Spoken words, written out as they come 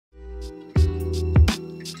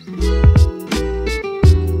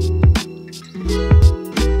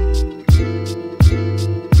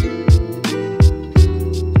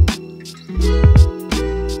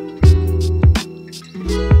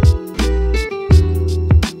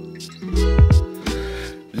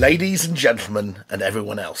Ladies and gentlemen and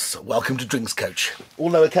everyone else, welcome to Drinks Coach. All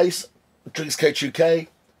lowercase, Drinks Coach UK,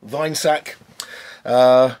 Vinesack.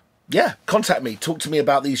 Yeah, contact me. Talk to me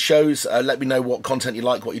about these shows. Let me know what content you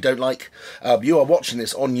like, what you don't like. You are watching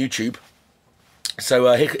this on YouTube.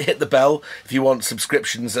 So hit the bell if you want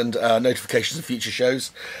subscriptions and notifications of future shows.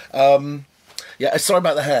 Yeah, sorry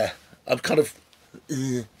about the hair. I've kind of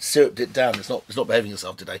syruped it down. It's not behaving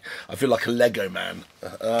itself today. I feel like a Lego man.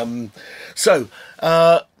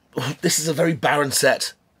 This is a very barren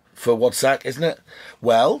set for Wadsack, isn't it?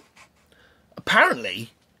 Well,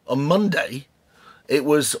 apparently on Monday it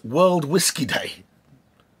was World Whisky Day.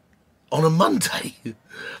 On a Monday?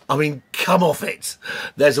 I mean, come off it.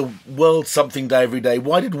 There's a World something day every day.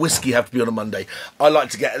 Why did whiskey have to be on a Monday? I like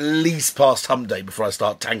to get at least past Hump Day before I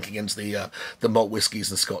start tanking into the malt whiskies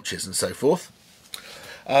and scotches and so forth.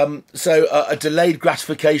 A delayed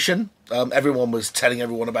gratification. Everyone was telling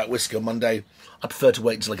everyone about whiskey on Monday. I prefer to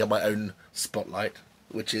wait until I get my own spotlight,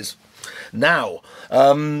 which is now.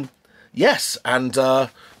 Yes, and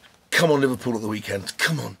come on Liverpool at the weekend.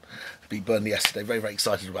 Come on. Beat Burnley yesterday. Very, very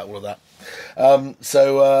excited about all of that.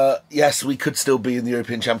 Yes, we could still be in the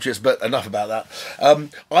European Championships, but enough about that.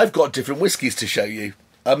 I've got different whiskies to show you.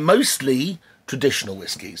 Mostly traditional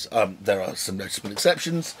whiskies. There are some noticeable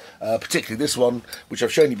exceptions, particularly this one, which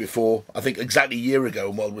I've shown you before, I think exactly a year ago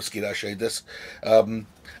on World Whisky Day I showed this.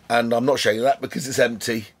 And I'm not showing you that because it's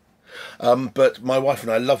empty. But my wife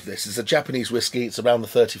and I love this. It's a Japanese whiskey. It's around the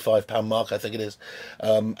 £35 mark, I think it is.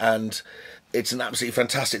 And it's an absolutely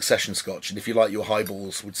fantastic session scotch. And if you like your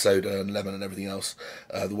highballs with soda and lemon and everything else,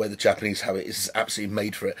 the way the Japanese have it is absolutely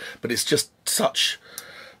made for it. But it's just such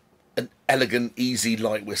an elegant, easy,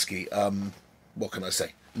 light whiskey. What can I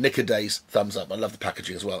say? Nick a Day's thumbs up. I love the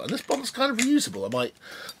packaging as well. And this bottle's kind of reusable. I might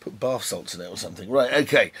put bath salts in it or something. Right,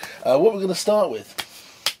 okay. What we're going to start with.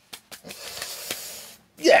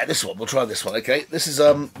 Yeah, this one. We'll try this one, okay? This is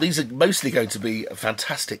these are mostly going to be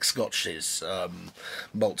fantastic scotches,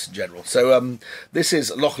 malts in general. So this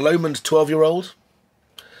is Loch Lomond 12-year-old.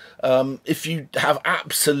 If you have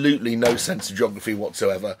absolutely no sense of geography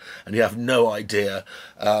whatsoever and you have no idea,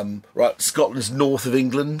 right, Scotland's north of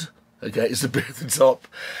England, okay, it's the bit at the top,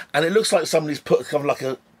 and it looks like somebody's put kind of like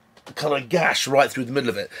a kind of gash right through the middle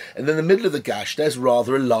of it, and in the middle of the gash there's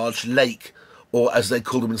rather a large lake, or as they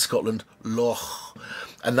call them in Scotland, loch.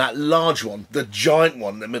 And that large one, the giant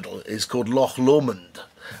one in the middle, is called Loch Lomond.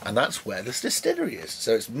 And that's where this distillery is.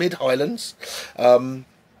 So it's mid-Highlands.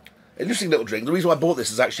 Interesting little drink. The reason why I bought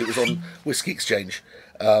this is actually it was on Whisky Exchange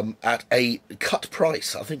at a cut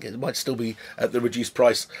price. I think it might still be at the reduced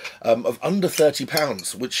price of under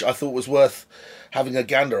 £30, which I thought was worth having a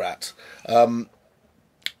gander at.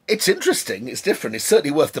 It's interesting, it's different, it's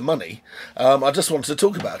certainly worth the money. I just wanted to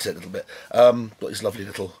talk about it a little bit. Got these lovely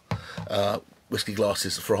little whisky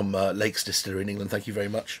glasses from Lakes Distillery in England, thank you very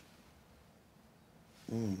much.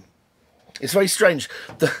 It's very strange.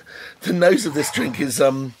 The nose of this drink is, I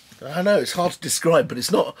don't know, it's hard to describe, but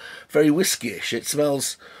it's not very whiskyish. It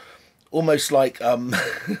smells almost like, in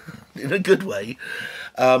a good way,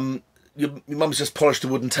 your mum's just polished a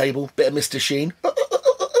wooden table, bit of Mr. Sheen.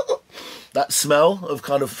 That smell of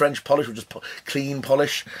kind of French polish, or just clean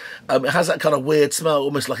polish, it has that kind of weird smell,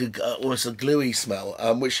 almost like almost a gluey smell,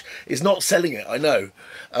 which is not selling it, I know,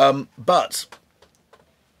 but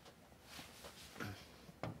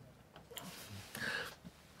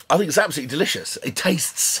I think it's absolutely delicious. It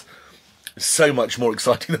tastes so much more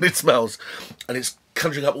exciting than it smells, and it's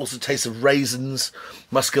conjuring up also tastes of raisins,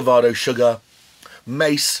 muscovado, sugar,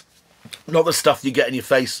 mace, not the stuff you get in your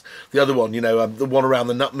face. The other one, you know, the one around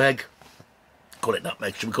the nutmeg. Call it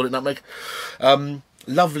nutmeg. Should we call it nutmeg?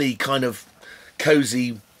 Lovely kind of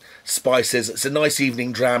cosy spices. It's a nice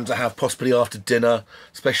evening dram to have possibly after dinner,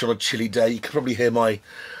 especially on a chilly day. You can probably hear my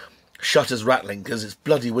shutters rattling because it's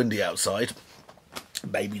bloody windy outside.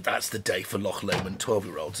 Maybe that's the day for Loch Lomond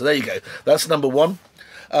 12-year-old. So there you go. That's number one.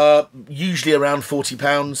 Usually around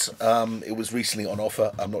 £40. It was recently on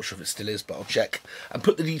offer. I'm not sure if it still is, but I'll check and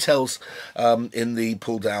put the details in the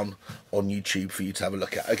pull down on YouTube for you to have a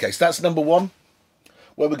look at. Okay, so that's number one.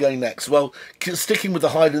 Where we're going next? Well, sticking with the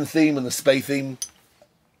Highland theme and the Spey theme,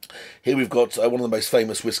 here we've got one of the most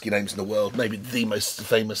famous whiskey names in the world, maybe the most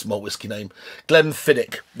famous malt whiskey name,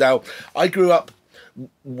 Glenfiddich. Now, I grew up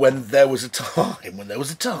when there was a time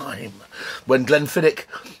when Glenfiddich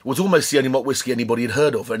was almost the only malt whisky anybody had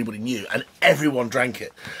heard of, anybody knew, and everyone drank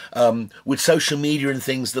it. With social media and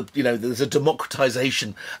things, that there's a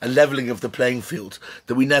democratization, a leveling of the playing field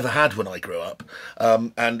that we never had when I grew up,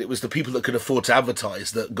 and it was the people that could afford to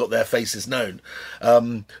advertise that got their faces known.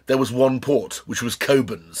 There was one port, which was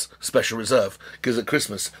Coburn's Special Reserve, because at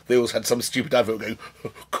Christmas they always had some stupid advert going,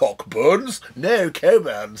 Cockburns? No,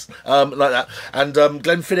 Coburn's, like that. And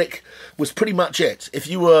Glenfiddich was pretty much it. If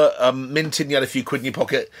you were minting, you had a few quid in your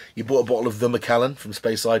pocket, you bought a bottle of the Macallan from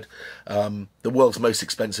Speyside, the world's most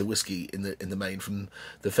expensive whisky in the main, from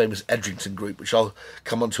the famous Edrington Group, which I'll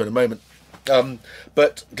come on to in a moment.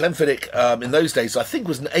 But Glenfiddich, in those days, I think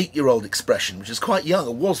was an 8-year-old expression, which is quite young.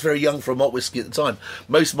 It was very young for a malt whisky at the time.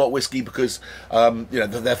 Most malt whisky, because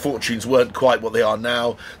their fortunes weren't quite what they are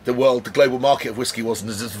now. The global market of whisky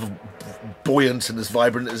wasn't as buoyant and as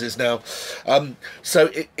vibrant as it is now. So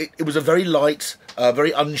it was a very light,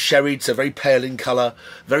 very unsherried, so very pale in colour,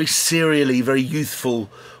 very cereally, very youthful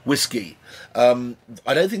whisky. I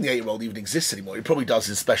don't think the 8-year-old even exists anymore. It probably does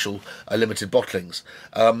in special limited bottlings.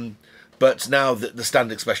 But now the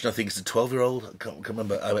standard expression, I think, is a 12-year-old. I can't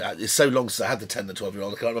remember. It's so long since I had the 10 and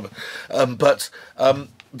 12-year-old, I can't remember. But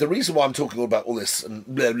the reason why I'm talking all about all this and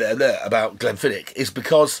blah, blah, blah, about Glenfiddich is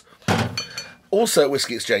because also at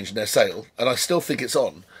Whisky Exchange in their sale, and I still think it's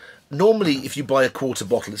on, normally if you buy a quarter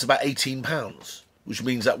bottle, it's about £18, which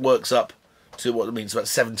means that works up to what it means, about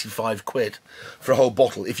 75 quid for a whole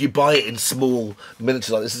bottle. If you buy it in small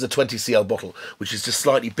miniatures, like this is a 20cl bottle, which is just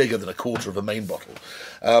slightly bigger than a quarter of a main bottle.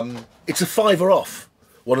 It's a £5 off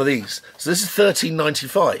one of these. So this is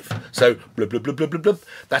 £13.95. So blub, blub, blub, blub, blub, blub.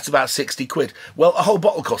 That's about 60 quid. Well, a whole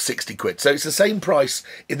bottle costs 60 quid. So it's the same price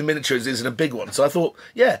in the miniature as it is in a big one. So I thought,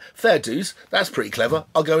 yeah, fair dues. That's pretty clever.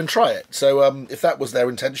 I'll go and try it. So if that was their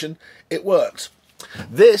intention, it worked.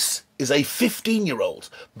 This is a 15-year-old,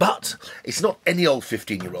 but it's not any old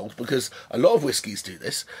 15-year-old, because a lot of whiskies do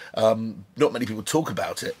this. Not many people talk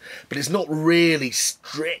about it, but it's not really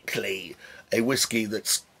strictly a whisky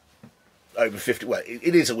that's over 50. Well,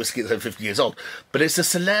 it is a whisky that's over 50 years old, but it's a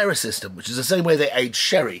Solera system, which is the same way they age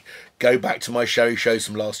sherry. Go back to my sherry shows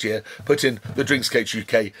from last year, put in the Drinks Coach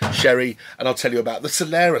UK sherry, and I'll tell you about the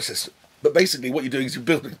Solera system. But basically what you're doing is you're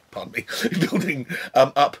building, you're building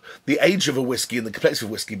up the age of a whisky and the complexity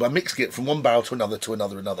of whisky by mixing it from one barrel to another, to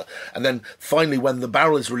another, another. And then finally, when the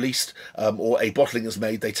barrel is released or a bottling is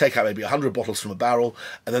made, they take out maybe 100 bottles from a barrel,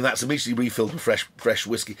 and then that's immediately refilled with fresh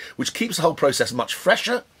whisky, which keeps the whole process much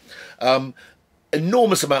fresher.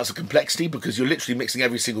 Enormous amounts of complexity, because you're literally mixing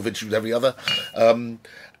every single vintage with every other.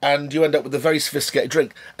 And you end up with a very sophisticated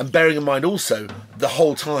drink. And bearing in mind also, the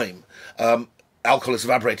whole time, alcohol is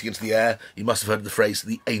evaporating into the air. You must have heard of the phrase,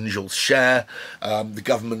 the angels share. The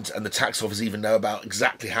government and the tax office even know about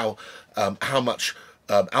exactly how much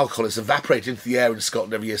alcohol is evaporated into the air in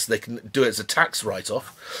Scotland every year, so they can do it as a tax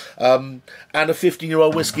write-off. And a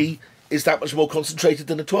 15-year-old whisky is that much more concentrated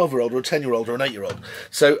than a 12-year-old or a 10-year-old or an 8-year-old.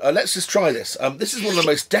 So let's just try this. This is one of the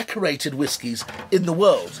most decorated whiskies in the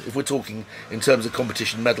world, if we're talking in terms of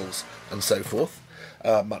competition medals and so forth.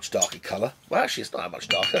 Much darker colour. Well, actually, it's not that much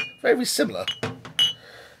darker. Very, very similar.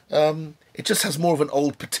 It just has more of an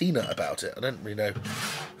old patina about it. I don't really know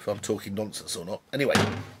if I'm talking nonsense or not. Anyway,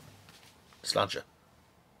 Sludger.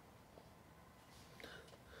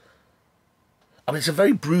 I mean, it's a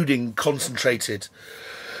very brooding, concentrated,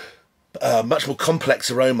 much more complex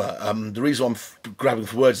aroma. The reason I'm grabbing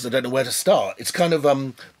for words is I don't know where to start. It's kind of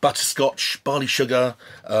butterscotch, barley sugar.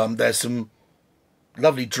 There's some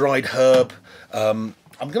lovely dried herb. I'm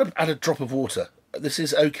going to add a drop of water. This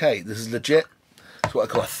is okay. This is legit. It's what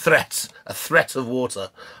I call a threat of water.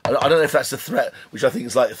 I don't know if that's a threat, which I think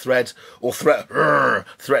is like a thread, or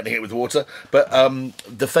threatening it with water. But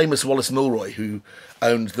the famous Wallace Milroy, who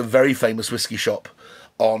owned the very famous whisky shop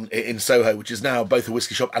in Soho, which is now both a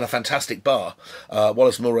whisky shop and a fantastic bar.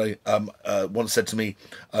 Wallace Milroy once said to me,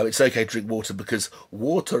 it's okay to drink water because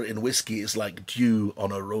water in whisky is like dew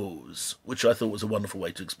on a rose, which I thought was a wonderful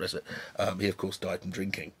way to express it. He, of course, died from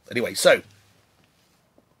drinking. Anyway, so,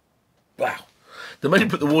 wow. The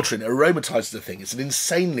moment you put the water in, it aromatises the thing. It's an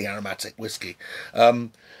insanely aromatic whisky.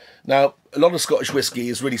 Now, a lot of Scottish whisky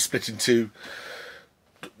is really split into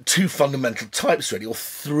two fundamental types, really, or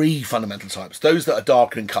three fundamental types. Those that are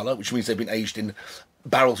darker in colour, which means they've been aged in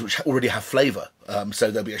barrels which already have flavour.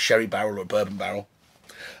 So there'll be a sherry barrel or a bourbon barrel.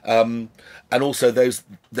 And also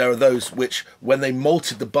there are those which, when they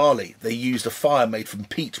malted the barley, they used a fire made from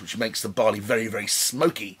peat, which makes the barley very, very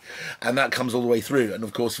smoky. And that comes all the way through. And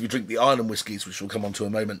of course, if you drink the Ireland whiskies, which we'll come on to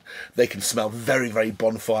in a moment, they can smell very, very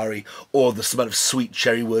bonfirey, or the smell of sweet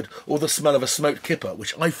cherry wood, or the smell of a smoked kipper,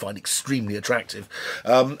 which I find extremely attractive.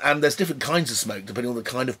 And there's different kinds of smoke, depending on the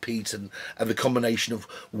kind of peat and the combination of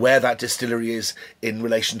where that distillery is in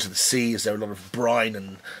relation to the sea. Is there a lot of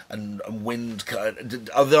brine and wind?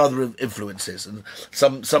 Are there other influences? And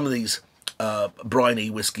some of these briny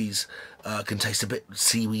whiskies can taste a bit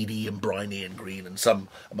seaweedy and briny and green, and some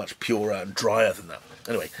are much purer and drier than that.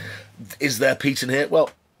 Anyway, is there peat in here? Well,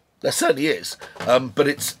 there certainly is, but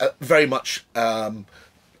it's very much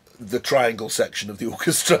the triangle section of the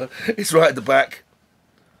orchestra. It's right at the back.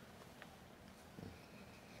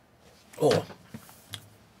 Oh,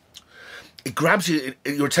 it grabs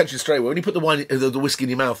your attention straight away when you put the whiskey in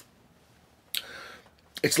your mouth.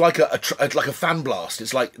 It's like a fan blast.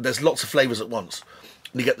 It's like there's lots of flavours at once,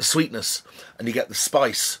 and you get the sweetness, and you get the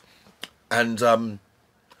spice, and then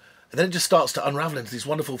it just starts to unravel into these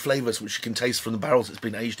wonderful flavours which you can taste from the barrels it's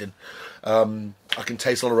been aged in. I can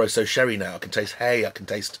taste Oloroso sherry now. I can taste hay. I can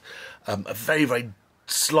taste a very, very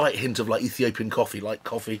slight hint of like Ethiopian coffee, light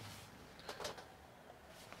coffee.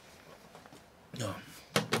 Oh.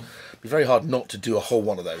 It'd be very hard not to do a whole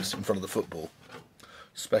one of those in front of the football,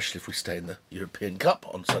 especially if we stay in the European Cup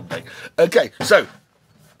on Sunday. Okay, so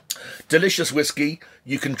delicious whiskey.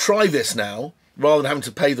 You can try this now rather than having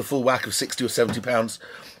to pay the full whack of £60 or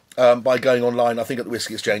 £70 by going online, I think, at the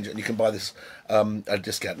Whisky Exchange, and you can buy this at a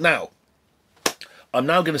discount. Now, I'm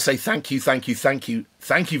now going to say thank you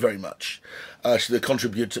very much to the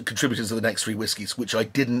contributors of the next three whiskies, which I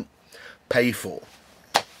didn't pay for.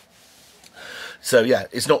 So yeah,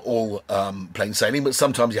 it's not all plain sailing, but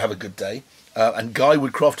sometimes you have a good day. And Guy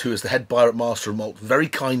Woodcroft, who is the head buyer at Master of Malt, very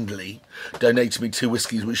kindly donated me 2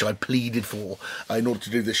 whiskies, which I pleaded for in order to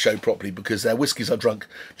do this show properly, because they're whiskies I drunk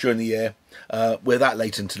during the year. We're that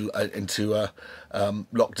late into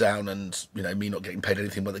lockdown, and me not getting paid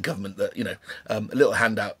anything by the government, that a little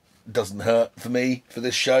handout doesn't hurt for me for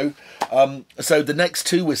this show. So the next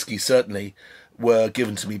 2 whiskies certainly were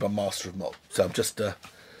given to me by Master of Malt. So I'm just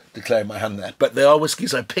declaring my hand there. But they are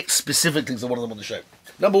whiskies I picked specifically because I wanted them on the show.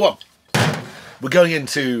 Number 1. We're going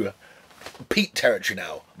into peat territory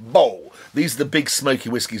now. Bowl. These are the big smoky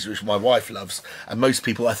whiskies which my wife loves, and most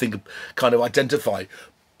people, I think, kind of identify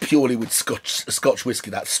purely with Scotch whiskey,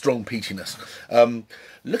 that strong peatiness.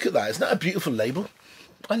 Look at that. Isn't that a beautiful label?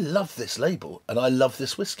 I love this label, and I love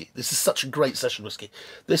this whiskey. This is such a great session whiskey.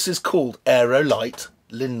 This is called Aerolite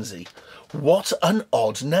Lyndsay. What an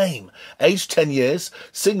odd name. Aged 10 years,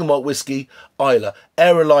 single malt whiskey, Islay,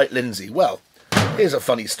 Aerolite Lyndsay. Well, here's a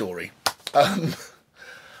funny story.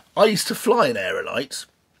 I used to fly an Aerolite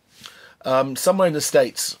somewhere in the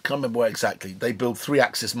States. Can't remember where exactly. They build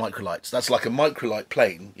 3-axis microlights. That's like a microlight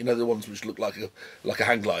plane. You know, the ones which look like a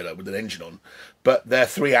hang glider with an engine on, but they're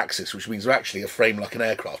 3-axis, which means they're actually a frame like an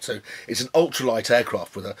aircraft. So it's an ultralight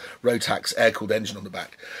aircraft with a Rotax air-cooled engine on the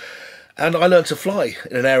back. And I learned to fly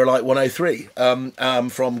in an Aerolite 103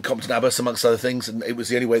 from Compton Abbas, amongst other things, and it was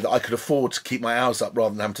the only way that I could afford to keep my hours up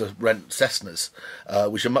rather than having to rent Cessnas,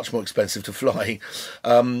 which are much more expensive to fly.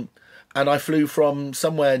 And I flew from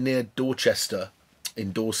somewhere near Dorchester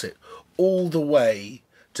in Dorset all the way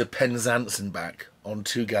to Penzance and back on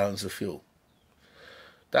 2 gallons of fuel.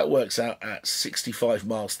 That works out at 65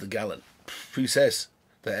 miles to the gallon. Who says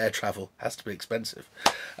that air travel has to be expensive?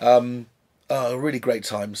 Really great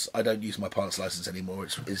times. I don't use my pilot's license anymore.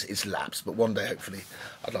 It's lapsed, but one day, hopefully,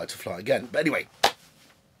 I'd like to fly again. But anyway,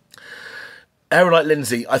 Aerolite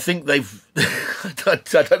Lyndsay, I think they've... I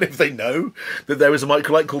don't know if they know that there is a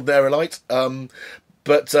microlight called an Aerolite,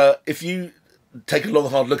 but if you take a long,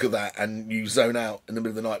 hard look at that and you zone out in the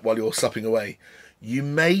middle of the night while you're supping away, you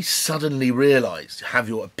may suddenly realise, have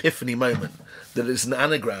your epiphany moment, that it's an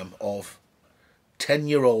anagram of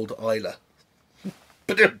 10-year-old Islay.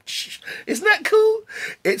 Isn't that cool?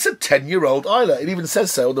 It's a 10-year-old Islay. It even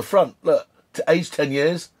says so on the front. Look, to age 10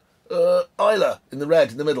 years, Islay in the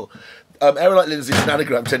red in the middle. Aerolite Lyndsay is an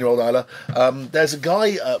anagram, 10-year-old Islay. There's a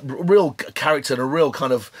guy, a real character and a real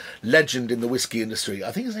kind of legend in the whiskey industry.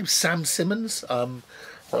 I think his name's Sam Simmons. A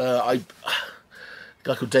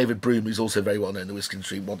guy called David Broom, who's also very well known in the whiskey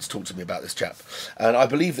industry, wants to talk to me about this chap. And I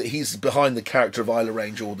believe that he's behind the Character of Islay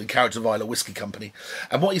range, or the Character of Islay Whiskey Company.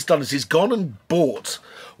 And what he's done is he's gone and bought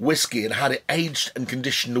whiskey and had it aged and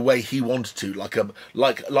conditioned the way he wanted to, like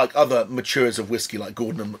other maturers of whiskey, like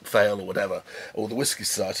Gordon and MacPhail or whatever, or the Whisky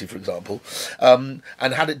Society, for example, and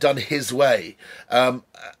had it done his way.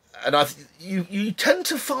 and you tend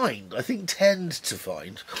to find, that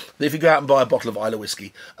if you go out and buy a bottle of Isla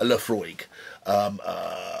whiskey, a Lefroy,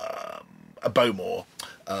 a Bowmore,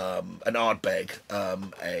 an Ardbeg,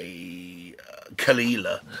 a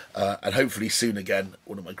Kalila, and hopefully soon again,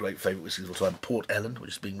 one of my great favourite whiskies of all time, Port Ellen,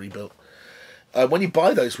 which is being rebuilt. When you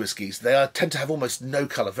buy those whiskies, they tend to have almost no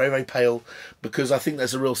colour, very, very pale, because I think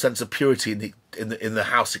there's a real sense of purity in the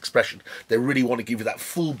house expression. They really want to give you that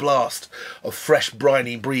full blast of fresh,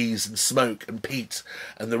 briny breeze and smoke and peat,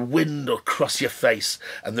 and the wind across your face,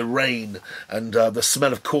 and the rain, and the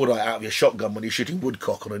smell of cordite out of your shotgun when you're shooting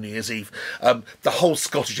woodcock on a New Year's Eve. The whole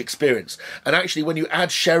Scottish experience. And actually, when you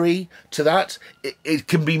add sherry to that, it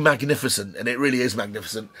can be magnificent, and it really is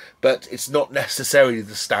magnificent, but it's not necessarily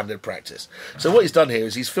the standard practice. So what he's done here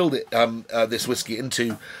is he's filled it, this whiskey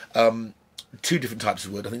into two different types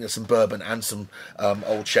of wood. I think there's some bourbon and some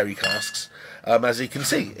old sherry casks. As you can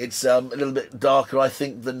see, it's a little bit darker, I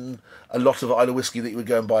think, than a lot of Isla whiskey that you would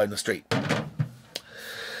go and buy in the street.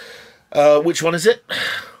 Which one is it?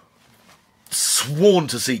 Sworn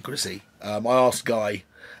to secrecy. I asked Guy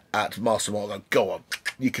at Master Malt, go on,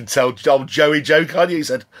 you can tell old Joey Joe, can't you? He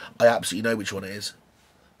said, I absolutely know which one it is,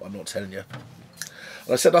 but I'm not telling you.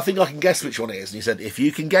 And I said, I think I can guess which one it is. And he said, if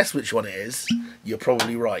you can guess which one it is, you're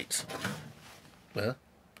probably right. So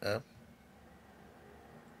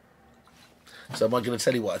am I going to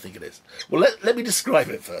tell you what I think it is? Well, let me describe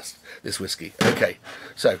it first, this whiskey. Okay,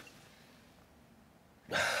 so...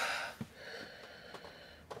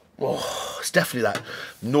 Oh, it's definitely that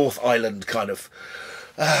North Island kind of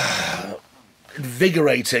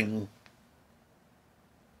invigorating...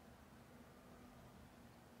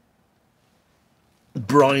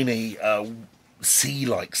 briny,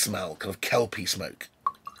 sea-like smell, kind of kelpy smoke.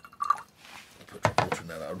 Put a drop of water in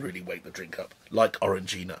there, that'll really wake the drink up, like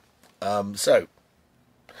Orangina. So,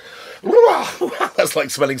 that's like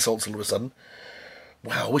smelling salts all of a sudden.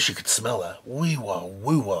 Wow, I wish you could smell that. Wee-wah,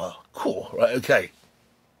 woo-wah. Cool, right, okay.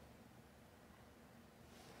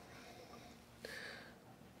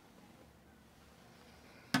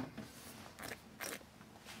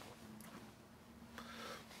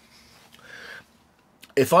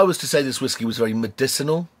 If I was to say this whiskey was very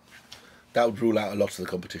medicinal, that would rule out a lot of the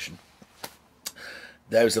competition.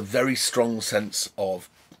 There is a very strong sense of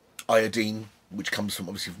iodine, which comes from,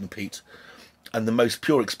 obviously, from the peat. And the most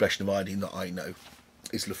pure expression of iodine that I know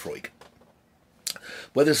is Lefroy.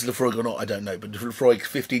 Whether it's Lefroy or not, I don't know. But Lefroy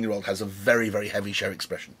 15-year-old has a very, very heavy sherry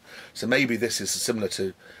expression. So maybe this is similar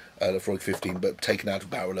to Lefroy 15, but taken out of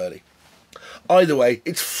barrel early. Either way,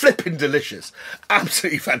 it's flipping delicious.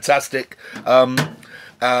 Absolutely fantastic.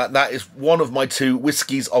 That is one of my two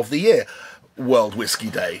whiskies of the year. World Whisky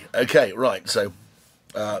Day. Okay, right, so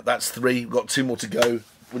that's 3. We've got 2 more to go.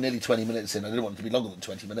 We're nearly 20 minutes in. I didn't want it to be longer than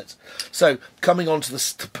 20 minutes. So, coming on to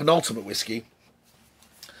the penultimate whiskey.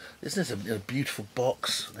 Isn't this a beautiful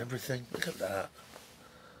box and everything? Look at that.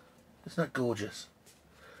 Isn't that gorgeous?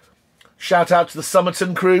 Shout out to the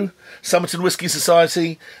Somerton crew, Somerton Whisky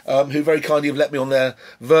Society, who very kindly have let me on their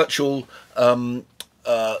virtual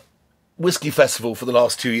whisky festival for the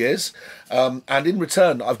last 2 years. And in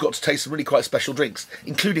return, I've got to taste some really quite special drinks,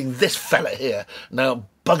 including this fella here. Now,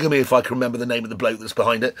 bugger me if I can remember the name of the bloke that's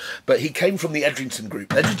behind it, but he came from the Edrington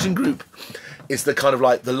Group. Edrington Group is the kind of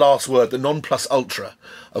like the last word, the non plus ultra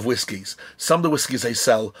of whiskies. Some of the whiskies they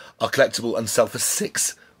sell are collectible and sell for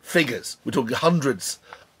 6 figures. We're talking hundreds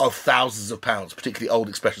of thousands of pounds, particularly old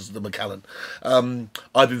expressions of the Macallan.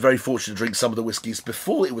 I've been very fortunate to drink some of the whiskies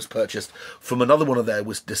before it was purchased from another one of their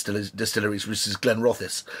distilleries, which is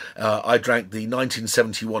Glenrothes. I drank the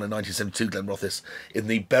 1971 and 1972 Glenrothes in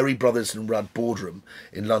the Berry Brothers and Rudd boardroom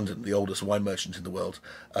in London, the oldest wine merchant in the world.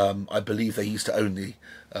 I believe they used to own the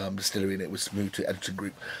distillery, and it was moved to Edrington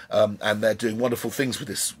Group. And they're doing wonderful things with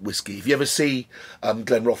this whiskey. If you ever see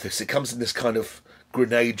Glenrothes, it comes in this kind of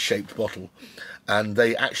grenade-shaped bottle. And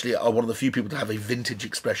they actually are one of the few people to have a vintage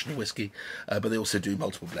expression of whiskey, but they also do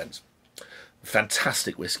multiple blends.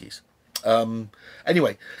 Fantastic whiskies.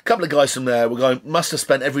 Anyway, a couple of guys from there were going, must have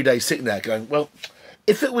spent every day sitting there going, well,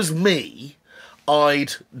 if it was me,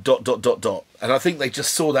 I'd ... And I think they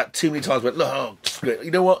just saw that too many times, went, look, oh,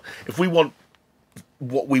 you know what? If we want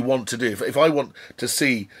what we want to do, if I want to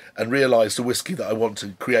see and realise the whiskey that I want to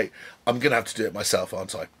create, I'm going to have to do it myself,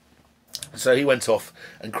 aren't I? So he went off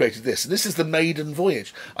and created this. And this is the Maiden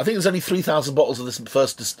Voyage. I think there's only 3,000 bottles of this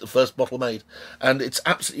first bottle made. And it's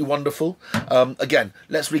absolutely wonderful. Again,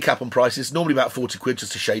 let's recap on prices. Normally about 40 quid,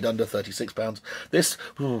 just a shade under, £36. This,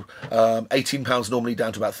 £18 normally,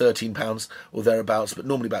 down to about £13 or thereabouts. But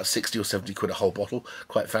normally about 60 or 70 quid a whole bottle.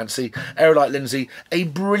 Quite fancy. Aerolite Lyndsay, a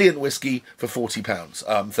brilliant whiskey for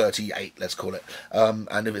 £40. 38, let's call it.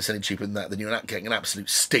 And if it's any cheaper than that, then you're getting an absolute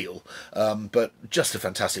steal. But just a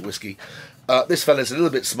fantastic whiskey. This fella's a little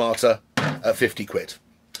bit smarter at 50 quid.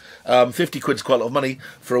 50 quid's quite a lot of money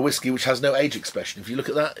for a whiskey which has no age expression. If you look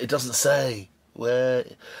at that, it doesn't say where.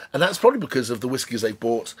 And that's probably because of the whiskies they've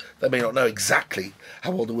bought. They may not know exactly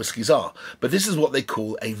how old the whiskies are. But this is what they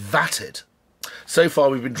call a vatted. So far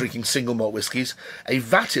we've been drinking single malt whiskies. A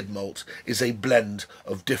vatted malt is a blend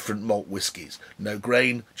of different malt whiskies. No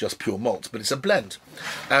grain, just pure malt, but it's a blend.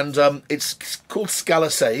 And it's called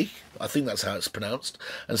Scalasaig. I think that's how it's pronounced.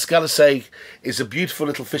 And Scalasaig is a beautiful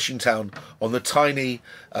little fishing town on the tiny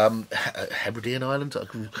Hebridean island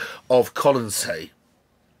of Colonsay.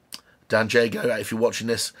 Dan Jago, if you're watching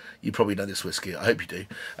this, you probably know this whiskey. I hope you do.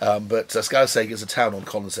 But Scalasaig is a town on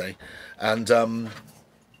Colonsay. And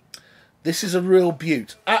this is a real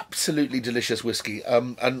beaut. Absolutely delicious whiskey.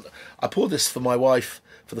 And I poured this for my wife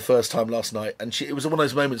for the first time last night. And it was one of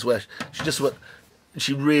those moments where she just went,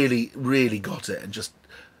 she really, really got it. And just,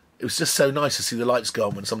 it was just so nice to see the lights go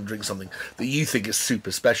on when someone drinks something that you think is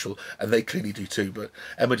super special. And they clearly do too. But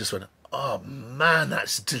Emma just went, oh man,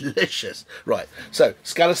 that's delicious. Right, so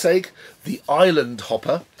Scalasaig, the island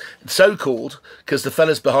hopper, it's so called because the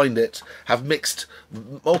fellas behind it have mixed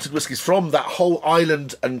malted whiskies from that whole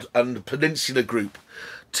island and peninsula group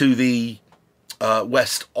to the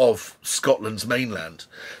west of Scotland's mainland.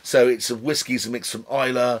 So it's whiskies mixed from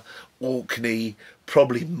Islay, Orkney,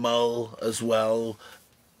 probably Mull as well,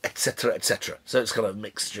 etc, etc. So it's kind of a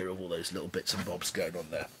mixture of all those little bits and bobs going on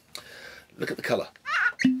there. Look at the colour.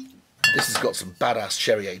 This has got some badass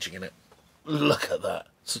sherry aging in it. Look at that.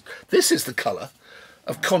 So this is the colour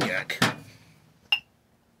of cognac.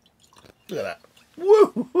 Look at that.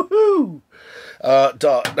 Woo-hoo-hoo!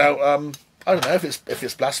 Dark. Now, I don't know if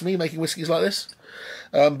it's blasphemy making whiskies like this,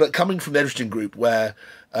 but coming from the Edgerton group, where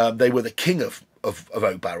they were the king of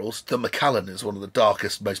oak barrels, the Macallan is one of the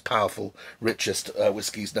darkest, most powerful, richest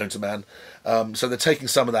whiskies known to man. So they're taking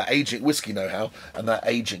some of that aging whiskey know-how and that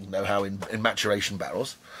aging know-how in maturation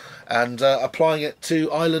barrels, and applying it to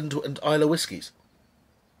Ireland and Islay whiskies.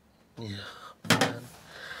 Yeah, man.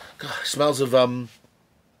 God, it smells of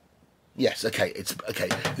yes, okay, it's okay.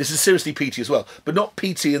 This is seriously peaty as well, but not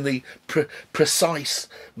peaty in the precise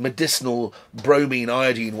medicinal bromine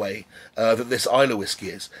iodine way that this Islay whiskey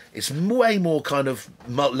is. It's way more kind of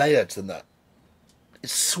layered than that.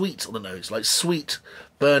 It's sweet on the nose, like sweet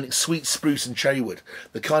burning, sweet spruce and cherry wood,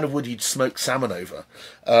 the kind of wood you'd smoke salmon over.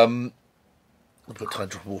 I'll put a tiny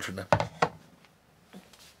drop of water in there.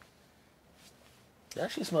 It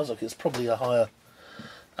actually smells like it's probably a higher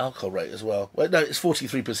alcohol rate as well. Well, no, it's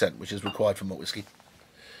 43%, which is required for malt whiskey.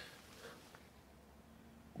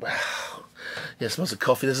 Wow. Yeah, it smells of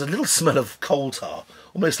coffee. There's a little smell of coal tar,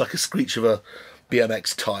 almost like a screech of a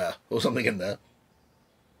BMX tyre or something in there.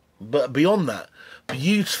 But beyond that,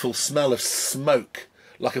 beautiful smell of smoke,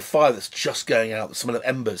 like a fire that's just going out, the smell of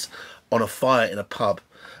embers on a fire in a pub.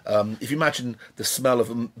 If you imagine the smell of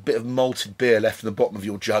a bit of malted beer left in the bottom of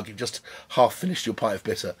your jug, you've just half finished your pint of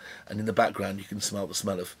bitter, and in the background you can smell the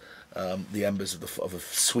smell of the embers of a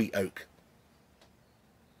sweet oak.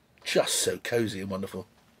 Just so cosy and wonderful.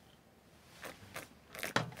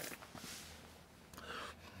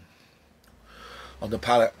 On the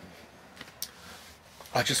palate,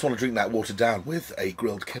 I just want to drink that watered down with a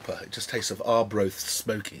grilled kipper. It just tastes of Arbroath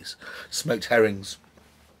smokies, smoked herrings.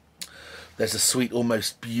 There's a sweet,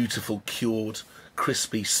 almost beautiful, cured,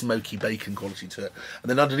 crispy, smoky bacon quality to it. And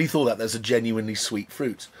then underneath all that, there's a genuinely sweet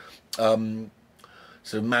fruit. So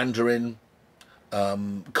mandarin,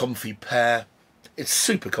 comfy pear. It's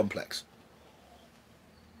super complex.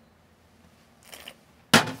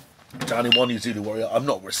 Down in one New Zulu warrior. I'm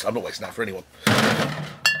not wasting that for anyone.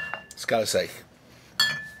 Scalasaig.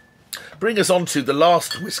 Bring us on to the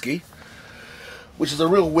last whiskey, which is a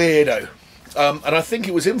real weirdo. And I think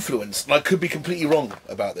it was influenced, and I could be completely wrong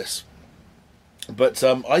about this, but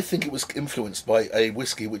I think it was influenced by a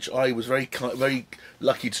whiskey which I was very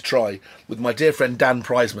lucky to try with my dear friend Dan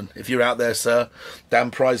Prizeman. If you're out there, sir,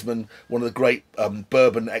 Dan Prizeman, one of the great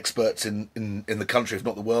bourbon experts in the country, if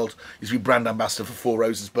not the world. He's been brand ambassador for Four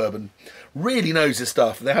Roses Bourbon. Really knows his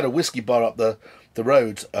stuff. And they had a whiskey bar up the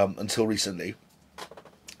road until recently,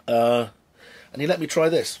 and he let me try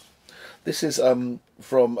this. This is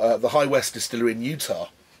from the High West Distillery in Utah,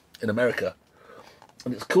 in America.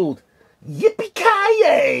 And it's called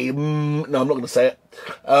Yippee-Ki-Yay! No, I'm not going to say it.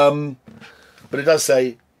 But it does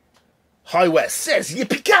say, High West says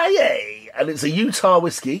Yippee-Ki-Yay! And it's a Utah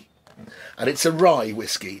whiskey. And it's a rye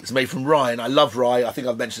whiskey. It's made from rye, and I love rye. I think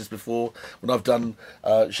I've mentioned this before when I've done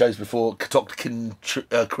shows before. Catoctin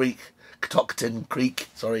Creek,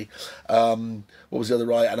 sorry. What was the other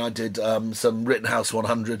rye? And I did some Rittenhouse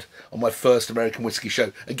 100 on my first American whiskey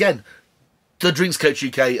show. Again, the Drinks Coach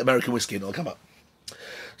UK American whiskey, and it'll come up.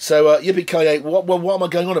 So, Yippee-Ki-Yay, what am I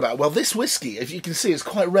going on about? Well, this whiskey, if you can see, is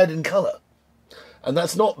quite red in colour. And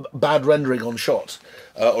that's not bad rendering on shot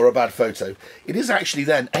or a bad photo. It is actually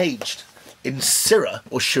then aged in Syrah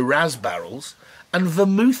or Shiraz barrels and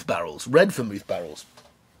Vermouth barrels, red Vermouth barrels.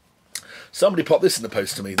 Somebody popped this in the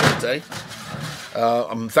post to me the other day.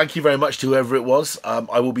 Thank you very much to whoever it was.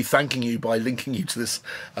 I will be thanking you by linking you to this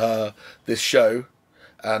this show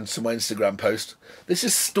and to my Instagram post. This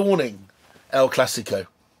is Stauning El Clásico.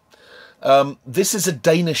 This is a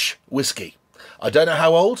Danish whiskey. I don't know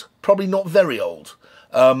how old, probably not very old.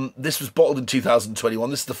 This was bottled in 2021.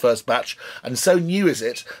 This is the first batch, and so new is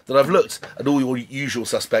it that I've looked at all your usual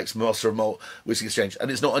suspects, Master of Malt, Whisky Exchange, and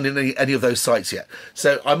it's not on any of those sites yet.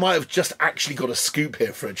 So I might have just actually got a scoop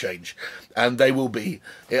here for a change, and they will be,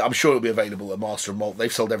 I'm sure it'll be available at Master of Malt.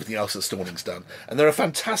 They've sold everything else that Stauning's done, and they're a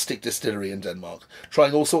fantastic distillery in Denmark,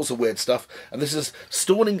 trying all sorts of weird stuff, and this is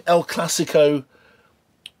Stauning El Clásico,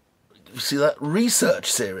 see that,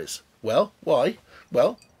 research series. Well, why?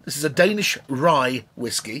 Well, this is a Danish rye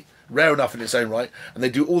whiskey, rare enough in its own right, and they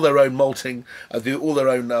do all their own malting, do all their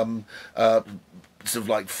own sort of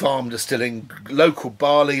like farm distilling, local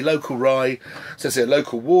barley, local rye, says here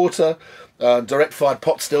local water, direct fired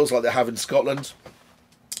pot stills like they have in Scotland.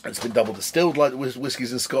 It's been double distilled like the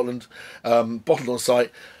whiskies in Scotland, bottled on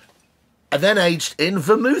site, and then aged in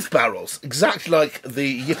Vermouth barrels, exactly like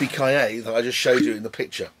the Yippee-Ki-Yay that I just showed you in the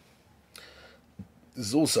picture. This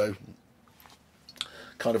is also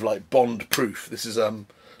kind of like bond proof. This is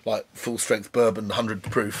like full strength bourbon, 100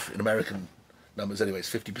 proof in American numbers anyway. It's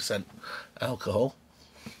 50% alcohol,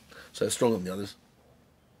 so it's stronger than the others.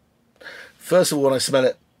 First of all, when I smell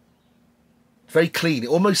it, very clean. It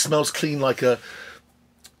almost smells clean like a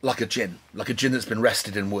gin that's been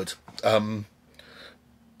rested in wood.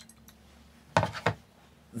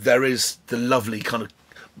 There is the lovely kind of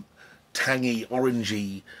tangy,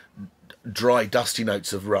 orangey, dry, dusty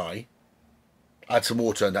notes of rye. Add some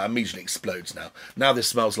water and that immediately explodes now. Now this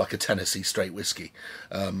smells like a Tennessee straight whiskey,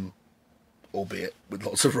 albeit with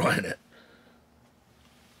lots of rye in it.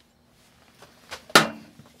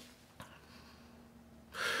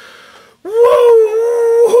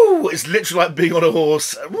 Whoa! It's literally like being on a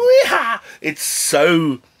horse. It's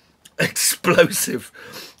so explosive.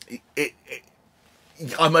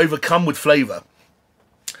 I'm overcome with flavour.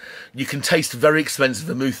 You can taste very expensive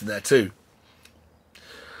vermouth in there too.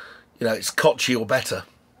 You know, it's Kochi or better.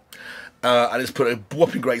 And it's put a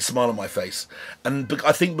whopping great smile on my face. And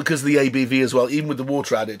I think because of the ABV as well, even with the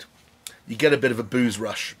water added, you get a bit of a booze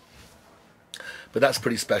rush. But that's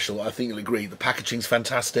pretty special. I think you'll agree. The packaging's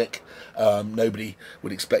fantastic. Nobody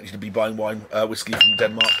would expect you to be buying wine, whiskey from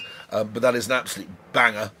Denmark. But that is an absolute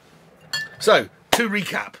banger. So, to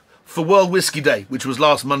recap. For World Whisky Day, which was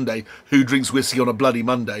last Monday, who drinks whiskey on a bloody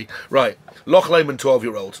Monday? Right, Loch Lomond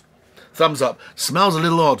 12-year-old. Thumbs up. Smells a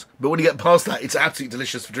little odd, but when you get past that, it's absolutely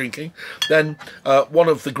delicious for drinking. Then, one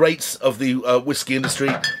of the greats of the whisky industry,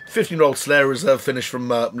 15-year-old Solera Reserve finish from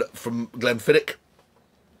Glenfiddich.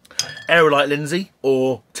 Aerolite Lyndsay,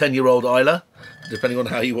 or 10-year-old Isla, depending on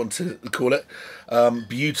how you want to call it.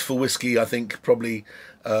 Beautiful whiskey, I think, probably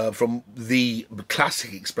from the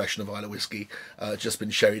classic expression of Isla whiskey, just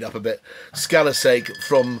been sherried up a bit. Scalasaig,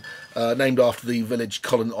 from named after the village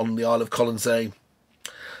on the Isle of Colonsay.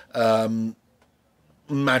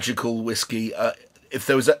 Magical whiskey.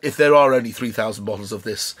 If there are only 3,000 bottles of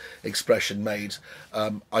this expression made,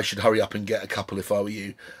 I should hurry up and get a couple if I were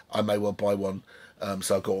you. I may well buy one.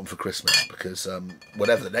 So I've got one for Christmas, because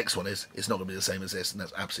whatever the next one is, it's not going to be the same as this, and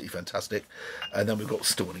that's absolutely fantastic. And then we've got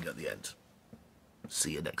Stauning at the end.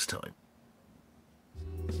 See you next time.